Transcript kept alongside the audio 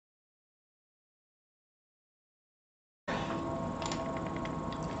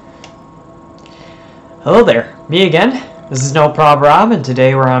Hello there, me again. This is No Prob Rob, and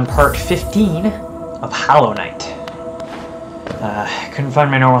today we're on part 15 of Hollow Knight. Couldn't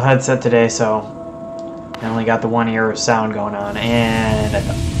find my normal headset today, so I only got the one ear of sound going on, and I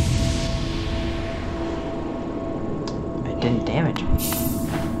didn't damage me.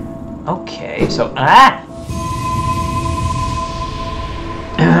 Okay, so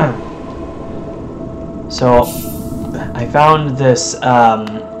so I found this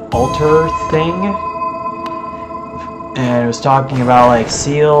altar thing. And it was talking about like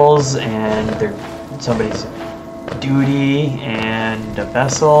seals and somebody's duty and a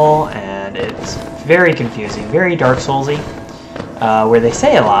vessel, and it's very confusing, very Dark Soulsy, where they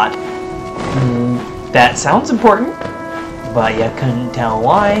say a lot that sounds important, but you couldn't tell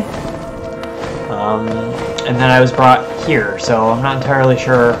why. And then I was brought here, so I'm not entirely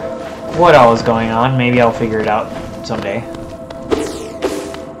sure what all is going on. Maybe I'll figure it out someday.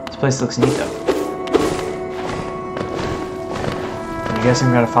 This place looks neat though. I guess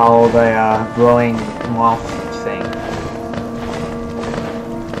I'm gonna follow the glowing moth thing.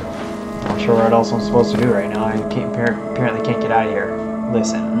 Not sure what else I'm supposed to do right now. I apparently can't get out of here.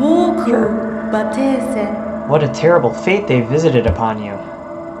 Listen. Sure. What a terrible fate they visited upon you.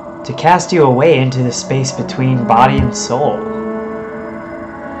 To cast you away into the space between body and soul.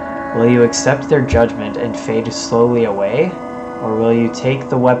 Will you accept their judgment and fade slowly away? Or will you take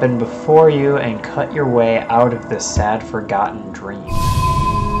the weapon before you and cut your way out of this sad, forgotten dream?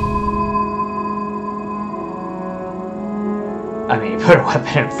 I mean, put a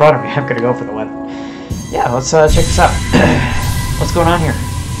weapon in front of me, I'm gonna go for the weapon. Yeah, let's check this out. What's going on here?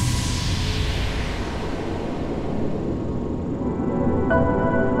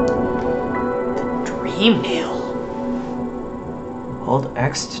 The Dream Nail. Hold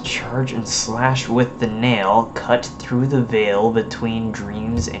X to charge and slash with the nail, cut through the veil between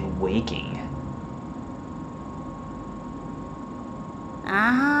dreams and waking.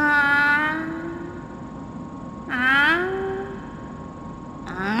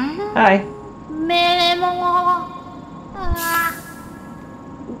 Hi.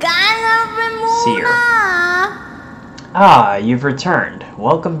 Seer. Ah, you've returned.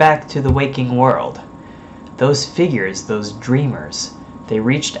 Welcome back to the waking world. Those figures, those dreamers, they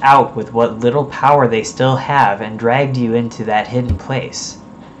reached out with what little power they still have and dragged you into that hidden place.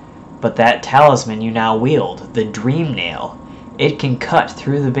 But that talisman you now wield, the Dream Nail, it can cut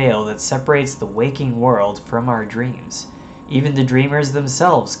through the veil that separates the waking world from our dreams. Even the dreamers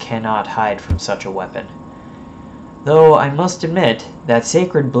themselves cannot hide from such a weapon. Though I must admit, that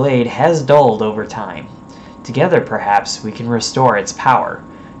sacred blade has dulled over time. Together, perhaps, we can restore its power.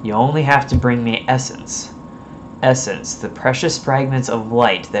 You only have to bring me Essence. Essence, the precious fragments of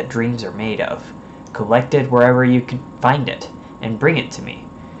light that dreams are made of. Collect it wherever you can find it, and bring it to me.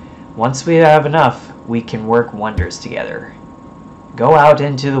 Once we have enough, we can work wonders together. Go out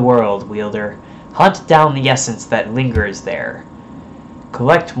into the world, Wielder. Hunt down the essence that lingers there.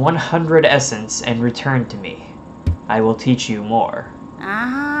 Collect 100 essence and return to me. I will teach you more.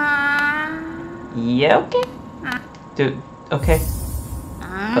 Yeah, okay. Okay.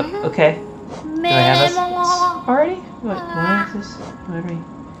 Okay. Do I have essence already? What is this?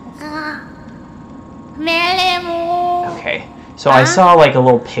 Okay. So I saw like a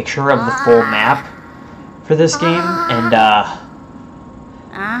little picture of the full map for this game, and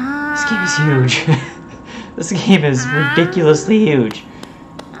this game is huge. This game is ridiculously huge.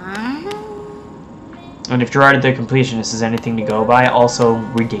 And if Gerard the Completionist is anything to go by, also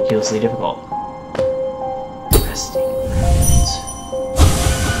ridiculously difficult. Resting grounds.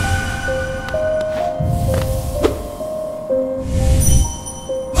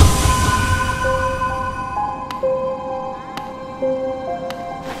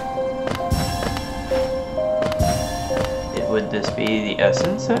 Would this be the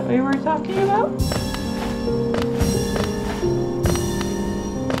essence that we were talking about?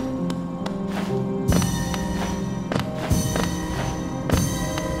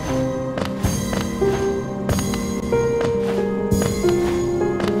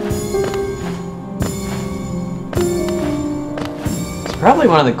 It's probably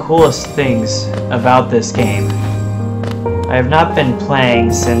one of the coolest things about this game. I have not been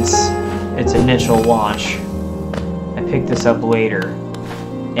playing since its initial launch. Pick this up later,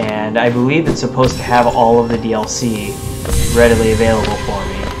 and I believe it's supposed to have all of the DLC readily available for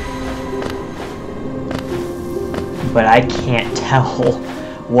me, but I can't tell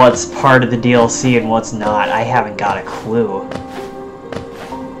what's part of the DLC and what's not. I haven't got a clue,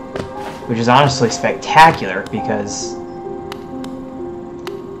 which is honestly spectacular because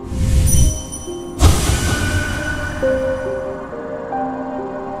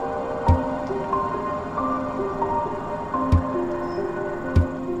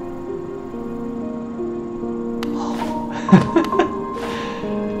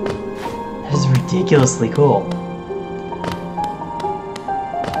ridiculously cool.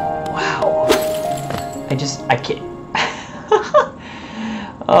 Wow. I can't.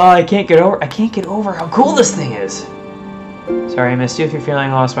 Oh, I can't get over how cool this thing is. Sorry, I missed you. If you're feeling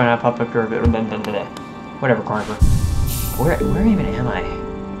lost, why not pop up your... Whatever, Cornifer. Where even am I?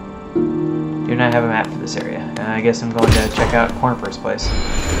 Do not have a map for this area. I guess I'm going to check out Cornifer's place.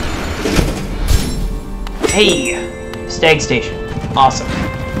 Hey! Stag Station. Awesome.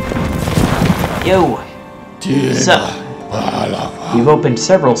 Yo! So, you've opened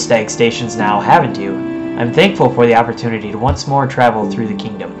several Stag Stations now, haven't you? I'm thankful for the opportunity to once more travel through the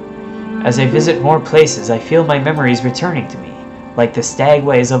kingdom. As I visit more places, I feel my memories returning to me, like the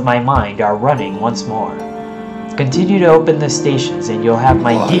stagways of my mind are running once more. Continue to open the stations and you'll have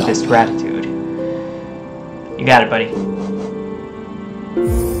my deepest gratitude. You got it, buddy.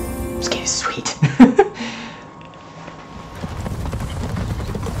 This game is sweet.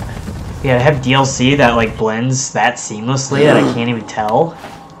 Yeah, to have DLC that like blends that seamlessly that I can't even tell.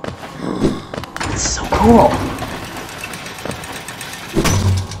 It's so cool.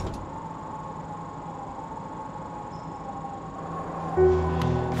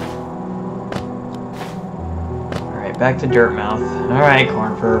 Alright, back to Dirtmouth. Alright,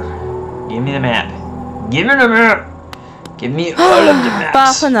 Cornfur. Give me the map. Give me the map! Give me all of the maps.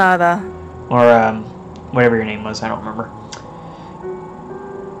 Bafanada. Or, whatever your name was, I don't remember.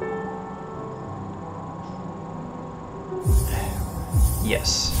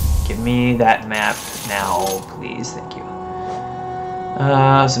 Yes. Give me that map now, please. Thank you.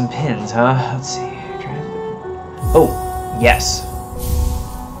 Some pins, huh? Let's see. Oh, yes.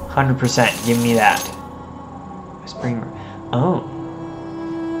 100%. Give me that. Whispering. Oh.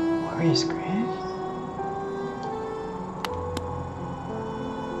 Warrior's Grave?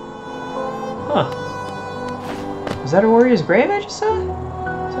 Huh. Was that a Warrior's Grave I just saw?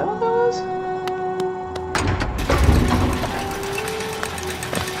 Is that what that was?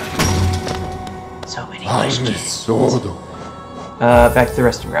 So many questions. Back to the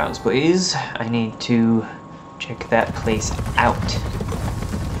resting grounds, please. I need to check that place out.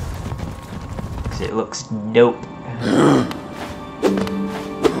 Because it looks dope.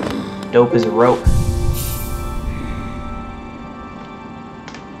 Dope as a rope.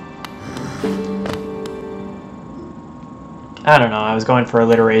 I don't know, I was going for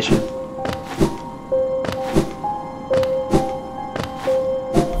alliteration.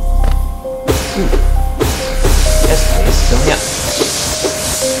 Yes, please, fill me up.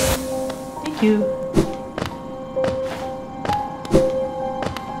 Thank you.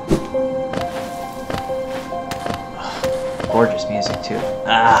 Gorgeous music, too.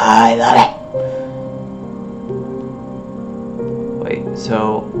 Ah, I love it! Wait,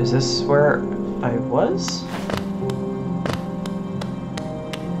 so, is this where I was?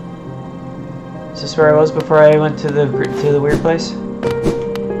 Is this where I was before I went to the weird place?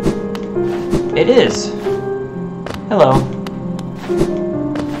 It is. Hello.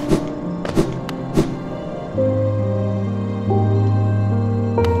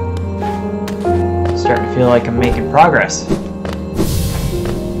 Starting to feel like I'm making progress.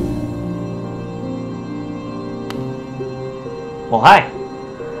 Well, hi.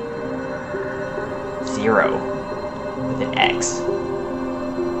 0 with an X.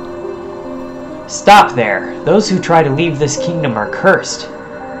 Stop there! Those who try to leave this kingdom are cursed.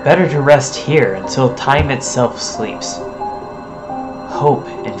 Better to rest here until time itself sleeps. Hope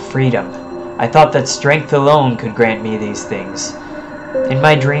and freedom. I thought that strength alone could grant me these things. In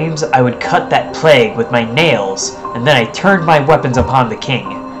my dreams, I would cut that plague with my nails, and then I turned my weapons upon the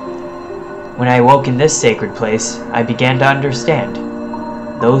king. When I awoke in this sacred place, I began to understand.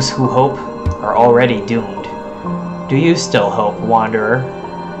 Those who hope are already doomed. Do you still hope, wanderer?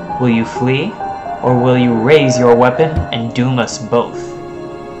 Will you flee? Or will you raise your weapon and doom us both?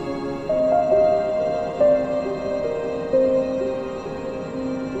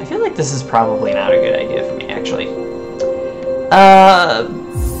 I feel like this is probably not a good idea for me, actually.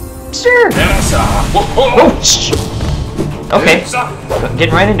 Sure. Oh, shh. Okay.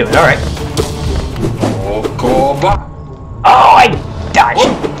 Getting right into it, alright. Oh, I dodged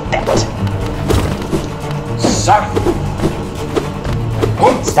that.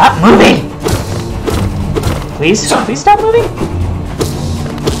 Stop moving! Please stop moving.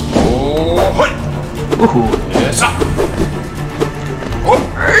 Woohoo!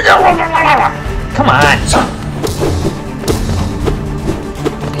 Come on!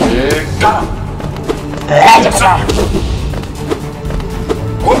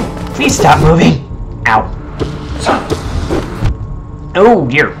 Please stop moving! Ow! Oh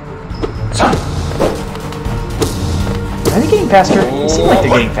dear! Are they getting faster? They seem like they're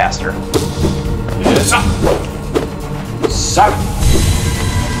getting faster.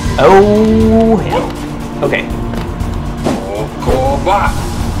 Oh, hell. Okay.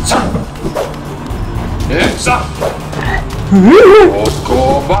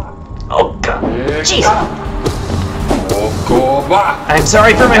 Oh, God. Jeez. I'm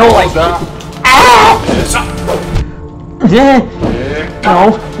sorry for my whole life. Ah!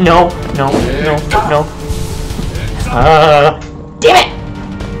 No, no, no, no, no. Damn it!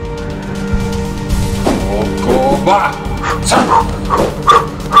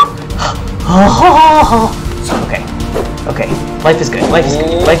 Okay, okay. Life is good. Life is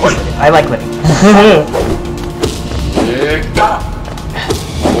good. Life is good. I like living.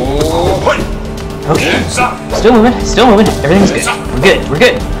 Okay. Still moving. Still moving. Everything's good. We're good. We're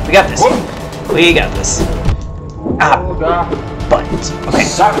good. We got this. We got this. Ah. Buttons. Okay.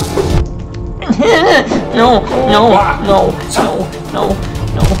 No. No. No. No. No.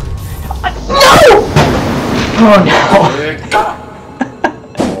 No. No! Oh no.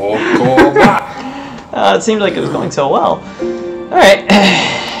 It seemed like it was going so well. Alright.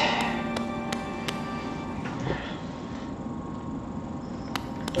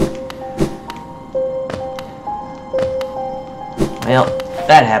 Well,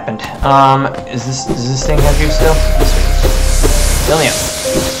 that happened. Does this thing have you still? Fill me up.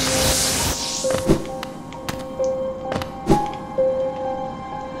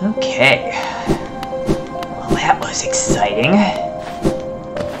 Okay. Well, that was exciting.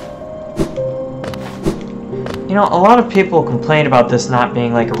 You know, a lot of people complain about this not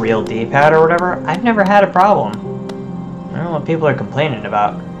being like a real D-pad or whatever. I've never had a problem. I don't know what people are complaining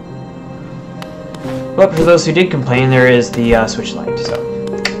about. But for those who did complain, there is the switch light, so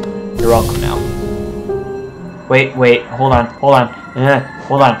you're welcome now. Wait, hold on. Hold on.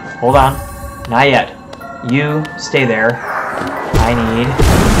 Not yet. You stay there. I need the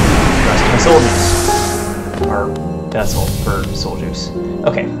rest of my soul juice. Or vessel for soul juice.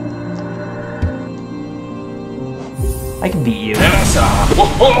 Okay. I can beat you.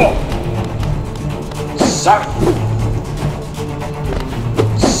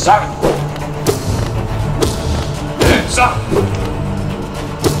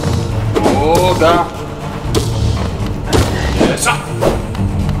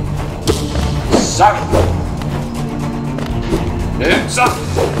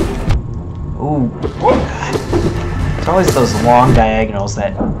 Ooh. It's always those long diagonals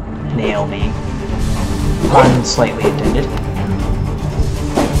that nail me. Pun slightly intended.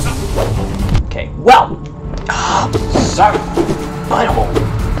 Okay, well! Butthole!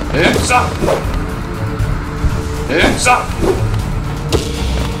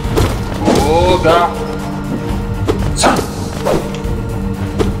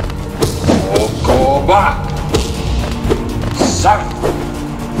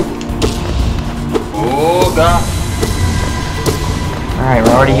 Alright,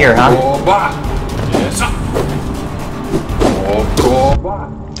 we're already here, huh?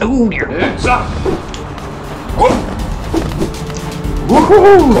 Oh dear.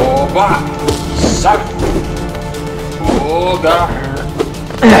 Woohoo!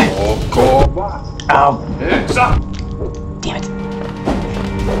 Oh. Damn it.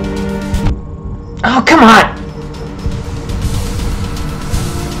 Oh, come on!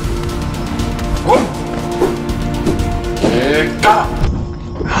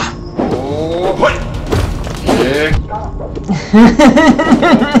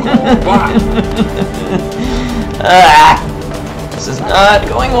 This is not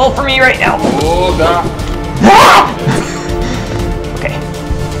going well for me right now. Okay.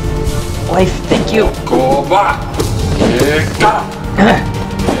 Life, thank you.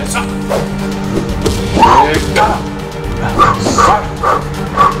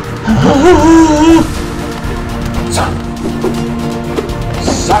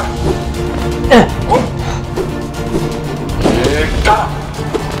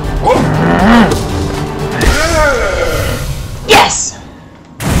 Yes!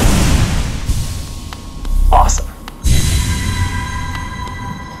 Awesome.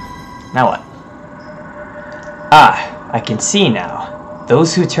 Now what? Ah, I can see now.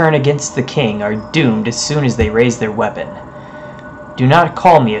 Those who turn against the king are doomed as soon as they raise their weapon. Do not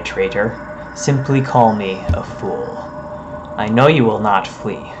call me a traitor. Simply call me a fool. I know you will not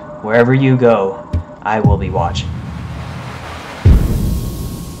flee. Wherever you go, I will be watching.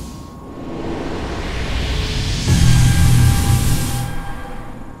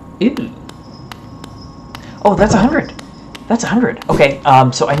 Ew. Oh, that's 100. That's 100. Okay,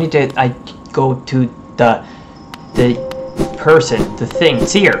 so I need to, go to the person, the thing,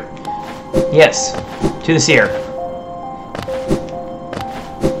 seer. Yes, to the seer.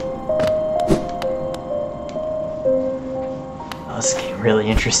 really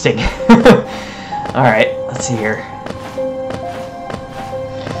interesting. Alright, let's see here.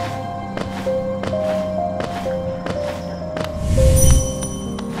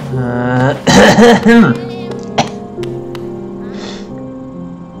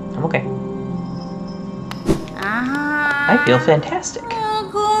 I'm okay. I feel fantastic.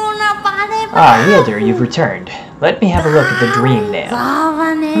 Ah, Wielder, you've returned. Let me have a look at the dream nail.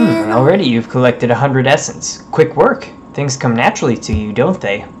 Already you've collected 100 essence. Quick work. Things come naturally to you, don't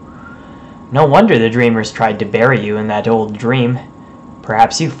they? No wonder the dreamers tried to bury you in that old dream.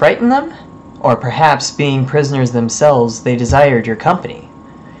 Perhaps you frightened them? Or perhaps, being prisoners themselves, they desired your company.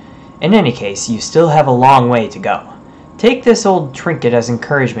 In any case, you still have a long way to go. Take this old trinket as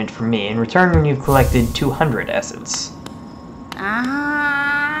encouragement from me and return when you've collected 200 essence.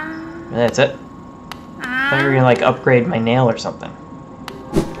 That's it. I thought you were gonna like upgrade my nail or something.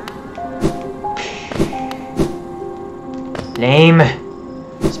 Lame.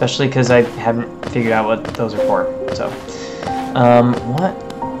 Especially because I haven't figured out what those are for. So, what?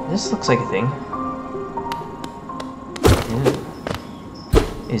 This looks like a thing. Ooh.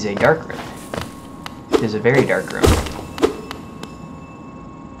 Is a dark room. It is a very dark room.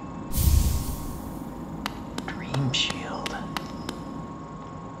 Dream shield.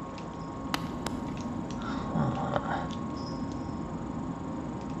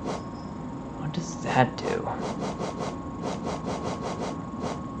 What does that do?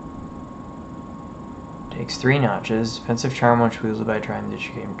 Takes 3 notches. Defensive charm which wielded by trying to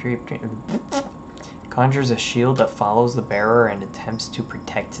game. Conjures a shield that follows the bearer and attempts to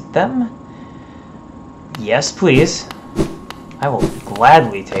protect them? Yes, please. I will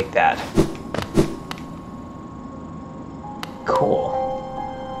gladly take that. Cool.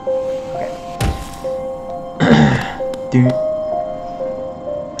 Okay. Dude.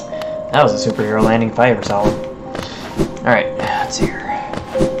 That was a superhero landing if I ever saw one. Alright, let's see here.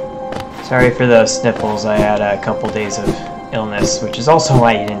 Sorry for the sniffles. I had a couple days of illness, which is also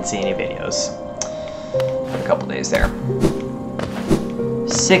why you didn't see any videos for a couple days there.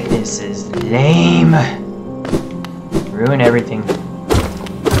 Sickness is lame. Ruin everything.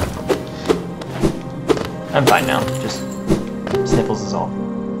 I'm fine now. Just sniffles is all.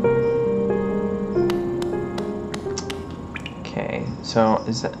 Okay, so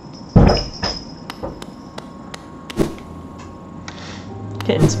is that...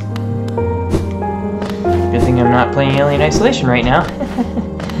 Kittens. Good thing I'm not playing Alien Isolation right now.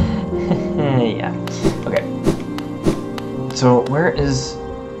 Yeah. Okay. So where is...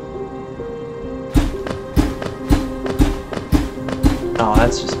 Oh,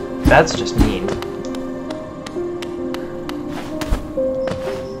 that's just mean.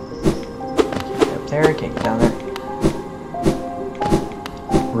 Get up there, can't get down there.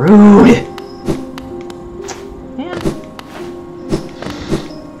 Rude! Yeah.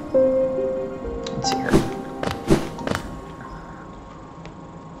 Let's see here.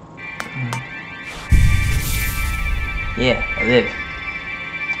 Yeah, I live.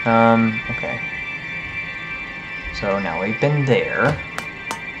 Okay. So now we've been there.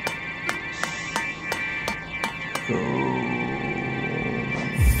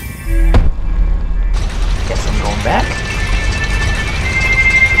 Guess I'm going back.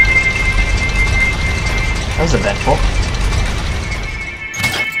 That was eventful.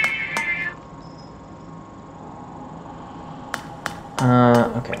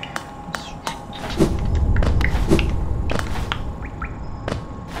 Okay.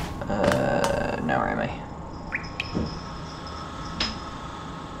 Now where am I?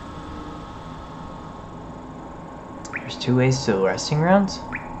 There's 2 ways to the resting grounds?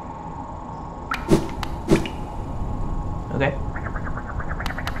 Okay.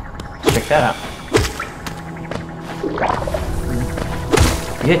 Let's check that out.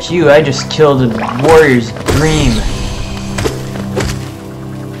 Forget you, I just killed a warrior's dream.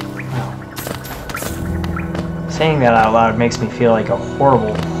 Wow. Saying that out loud makes me feel like a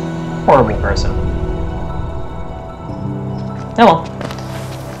horrible, horrible person. Oh well.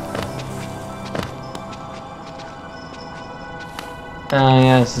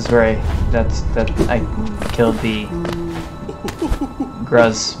 Yeah, this is where I killed the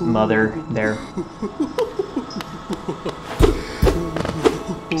Gruz mother there.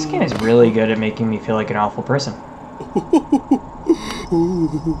 This game is really good at making me feel like an awful person.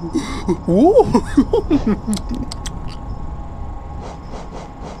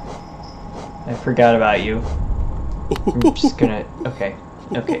 I forgot about you. I'm just gonna... Okay,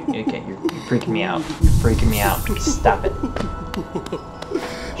 you're freaking me out. You're freaking me out. Stop it.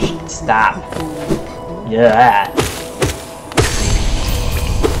 Stop. Yeah.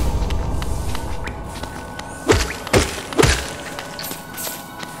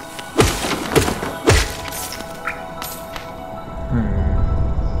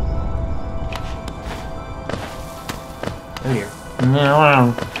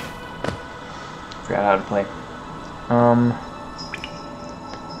 Forgot how to play. I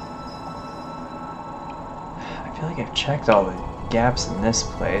feel like I've checked all the gaps in this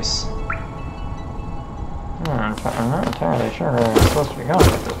place. I'm not entirely sure where I'm supposed to be going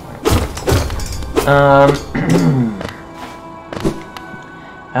at this point.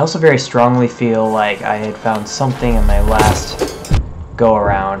 I also very strongly feel like I had found something in my last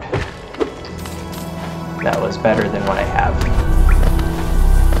go-around that was better than what I have.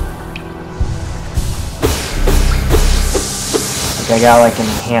 Like I got like an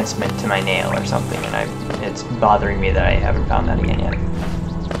enhancement to my nail or something, and it's bothering me that I haven't found that again yet.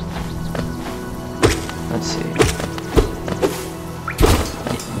 Let's see.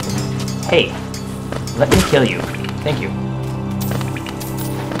 Hey, let me kill you. Thank you.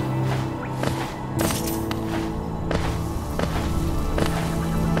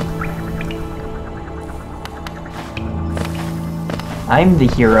 I'm the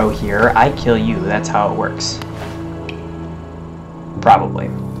hero here, I kill you, that's how it works. Probably.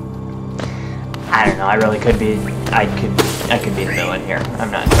 I don't know, I really could be, I could be the villain here.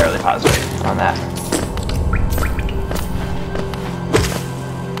 I'm not entirely positive on that.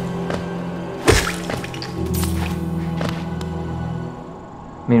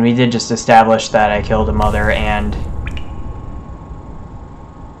 I mean, we did just establish that I killed a mother and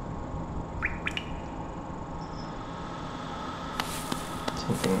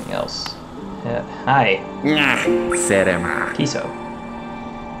something else. Hi. Tiso.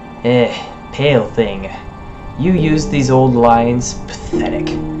 Pale thing. You used these old lines? Pathetic.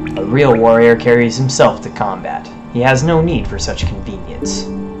 A real warrior carries himself to combat. He has no need for such convenience.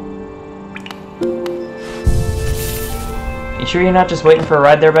 You sure you're not just waiting for a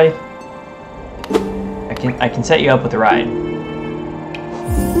ride there, buddy? I can set you up with a ride.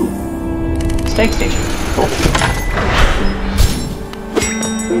 Stag station. Cool.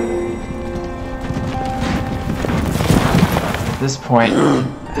 At this point,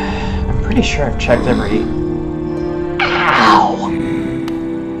 I'm pretty sure I've checked every... Ow!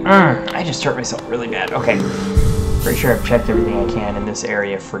 I just hurt myself really bad. Okay. Pretty sure I've checked everything I can in this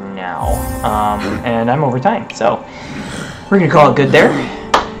area for now. And I'm over time, so we're gonna call it good there.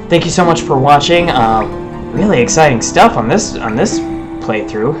 Thank you so much for watching. Really exciting stuff on this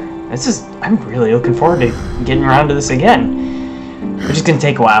playthrough. I'm really looking forward to getting around to this again. Which is gonna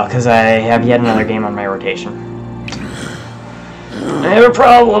take a while because I have yet another game on my rotation. I have a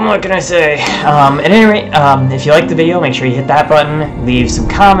problem, what can I say? At any rate, if you liked the video, make sure you hit that button, leave some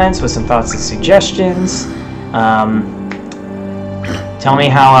comments with some thoughts and suggestions. Tell me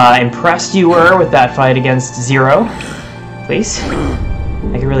how impressed you were with that fight against Zero, please.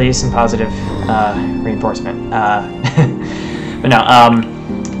 I could really use some positive reinforcement. But no,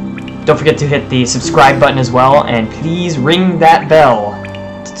 don't forget to hit the subscribe button as well, and please ring that bell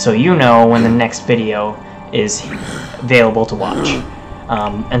so you know when the next video is available to watch.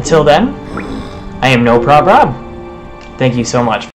 Until then, I am No Prob Rob. Thank you so much.